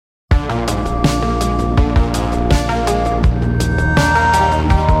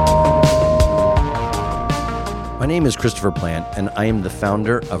name is Christopher Plant, and I am the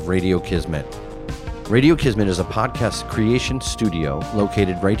founder of Radio Kismet. Radio Kismet is a podcast creation studio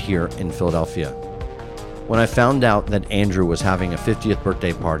located right here in Philadelphia. When I found out that Andrew was having a 50th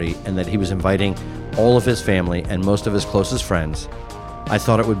birthday party and that he was inviting all of his family and most of his closest friends, I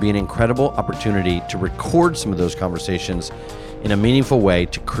thought it would be an incredible opportunity to record some of those conversations in a meaningful way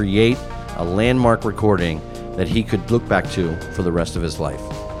to create a landmark recording that he could look back to for the rest of his life.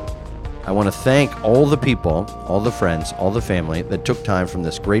 I want to thank all the people, all the friends, all the family that took time from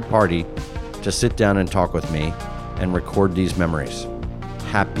this great party to sit down and talk with me and record these memories.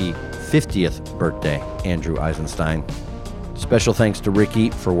 Happy 50th birthday, Andrew Eisenstein. Special thanks to Ricky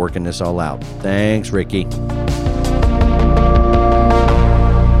for working this all out. Thanks, Ricky.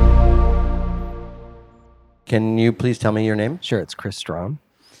 Can you please tell me your name? Sure, it's Chris Strom.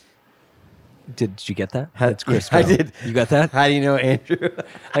 Did you get that? It's Chris Strom. I did. You got that? How do you know Andrew?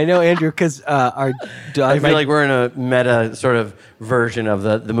 I know Andrew because our dog. I feel like we're in a meta sort of version of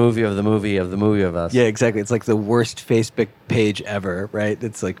the movie of the movie of the movie of us. Yeah, exactly. It's like the worst Facebook page ever, right?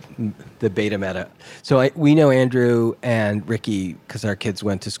 It's like the beta meta. So we know Andrew and Ricky because our kids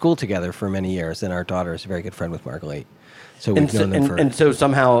went to school together for many years, and our daughter is a very good friend with Marguerite. So we've known them for... And so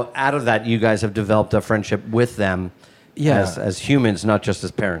somehow out of that, you guys have developed a friendship with them. Yeah. As humans, not just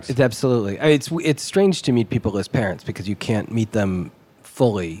as parents. It's absolutely. It's strange to meet people as parents because you can't meet them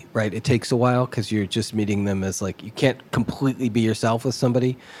fully, right? It takes a while because you're just meeting them as like, you can't completely be yourself with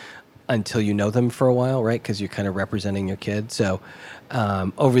somebody until you know them for a while, right? Because you're kind of representing your kid. So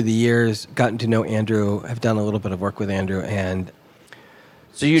over the years, gotten to know Andrew. I've done a little bit of work with Andrew. And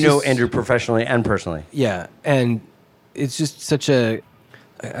so you know Andrew professionally and personally? Yeah. And it's just such a...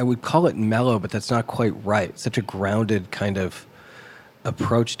 I would call it mellow, but that's not quite right. Such a grounded kind of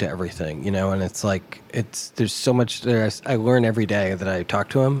approach to everything, you know. And it's like there's so much there. I learn every day that I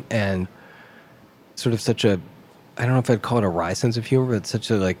talk to him, and sort of such a, I don't know if I'd call it a wry sense of humor, but such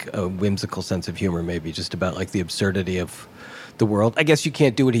a whimsical sense of humor, maybe just about like the absurdity of the world. I guess you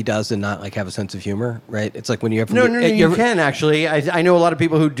can't do what he does and not like have a sense of humor, right? It's like when you have you can actually. I know a lot of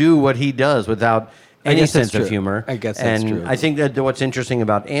people who do what he does without any sense of humor. I guess that's true. And I think that what's interesting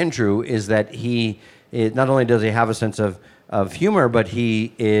about Andrew is that not only does he have a sense of humor, but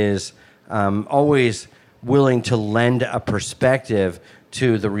he is always willing to lend a perspective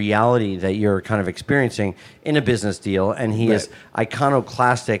to the reality that you're kind of experiencing in a business deal. And he is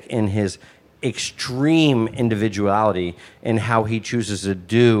iconoclastic in his extreme individuality in how he chooses to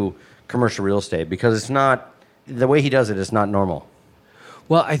do commercial real estate, because it's not, the way he does it is not normal.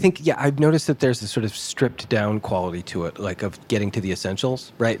 Well, I think, I've noticed that there's a sort of stripped down quality to it, like of getting to the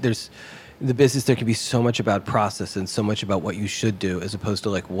essentials, right? There's, in the business, there can be so much about process and so much about what you should do as opposed to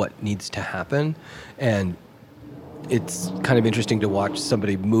like what needs to happen. And it's kind of interesting to watch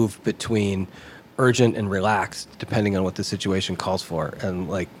somebody move between urgent and relaxed, depending on what the situation calls for.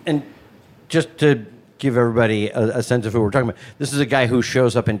 And just to give everybody a sense of who we're talking about, this is a guy who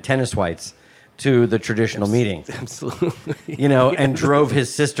shows up in tennis whites to the traditional meeting. Absolutely. You know, and drove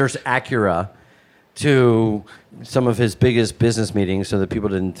his sister's Acura to some of his biggest business meetings so that people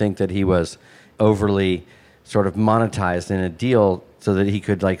didn't think that he was overly sort of monetized in a deal so that he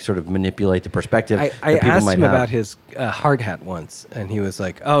could like sort of manipulate the perspective I that people asked might him have. about his hard hat once, and he was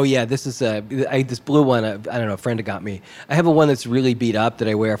like, oh yeah, this is this blue one, I don't know, a friend got me. I have a one that's really beat up that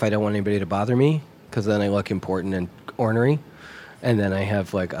I wear if I don't want anybody to bother me, because then I look important and ornery. And then I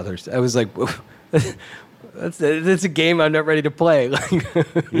have like others. I was like, that's a game I'm not ready to play.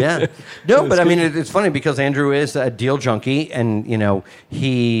 Yeah. No, but I mean, it's funny because Andrew is a deal junkie, and, you know,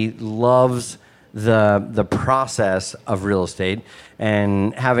 he loves the process of real estate.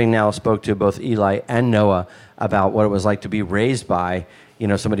 And having now spoke to both Eli and Noah about what it was like to be raised by, you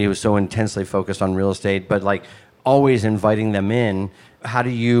know, somebody who was so intensely focused on real estate, but like always inviting them in, how do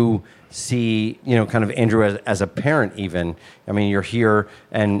you see, you know, kind of Andrew as a parent even? I mean, you're here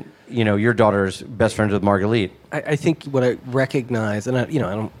and, you know, your daughter's best friends with Marguerite. I think what I recognize, and I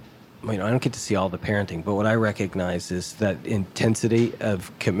don't get to see all the parenting, but what I recognize is that intensity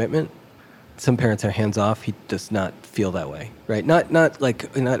of commitment. Some parents are hands off. He does not feel that way, right? Not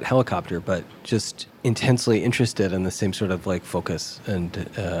helicopter, but just intensely interested in the same sort of like focus. And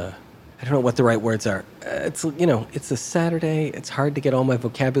I don't know what the right words are. It's a Saturday. It's hard to get all my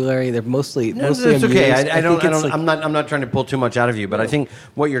vocabulary. They're mostly. It's okay. I'm not trying to pull too much out of you, but I think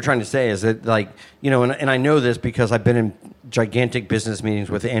what you're trying to say is that, like, you know, and I know this because I've been in gigantic business meetings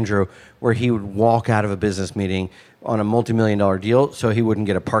with Andrew where he would walk out of a business meeting on a multi-million-dollar deal so he wouldn't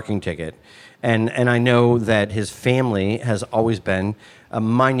get a parking ticket. And I know that his family has always been a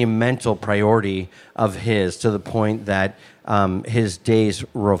monumental priority of his, to the point that his days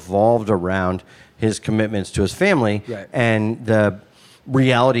revolved around his commitments to his family. Right. And the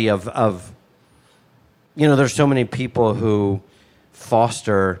reality of there's so many people who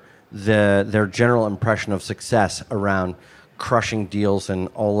foster their general impression of success around crushing deals and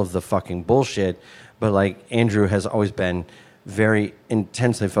all of the fucking bullshit. But like Andrew has always been very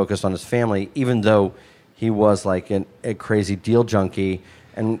intensely focused on his family, even though he was like a crazy deal junkie.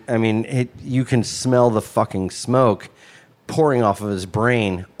 And I mean, you can smell the fucking smoke pouring off of his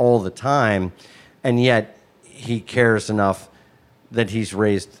brain all the time. And yet he cares enough that he's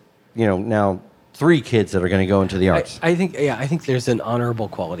raised, now 3 kids that are going to go into the arts. I think there's an honorable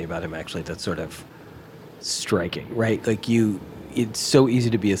quality about him, actually, that's sort of striking, right? Like it's so easy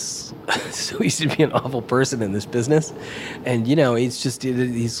to be an awful person in this business, and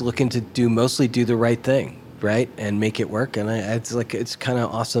he's looking to mostly do the right thing, right, and make it work. And it's kind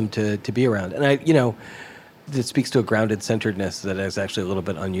of awesome to be around. And it speaks to a grounded centeredness that is actually a little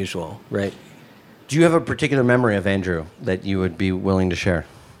bit unusual, right? Do you have a particular memory of Andrew that you would be willing to share?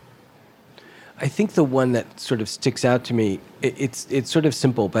 I think the one that sort of sticks out to me, it's sort of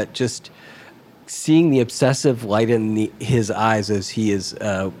simple, but just seeing the obsessive light in his eyes as he is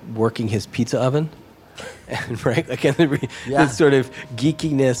working his pizza oven, and right, again, the sort of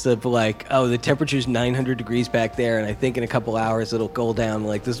geekiness of like, oh, the temperature's 900 degrees back there, and I think in a couple hours it'll cool down.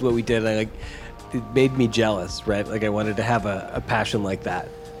 Like, this is what we did. It made me jealous, right? Like, I wanted to have a passion like that,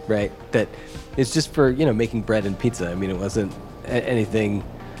 right? That it's just for making bread and pizza. I mean, it wasn't anything.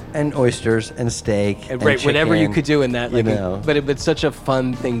 And oysters and steak, and right? chicken, Whatever you could do in that, like, but it's such a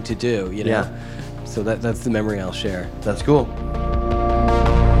fun thing to do, Yeah. So that's the memory I'll share. That's cool.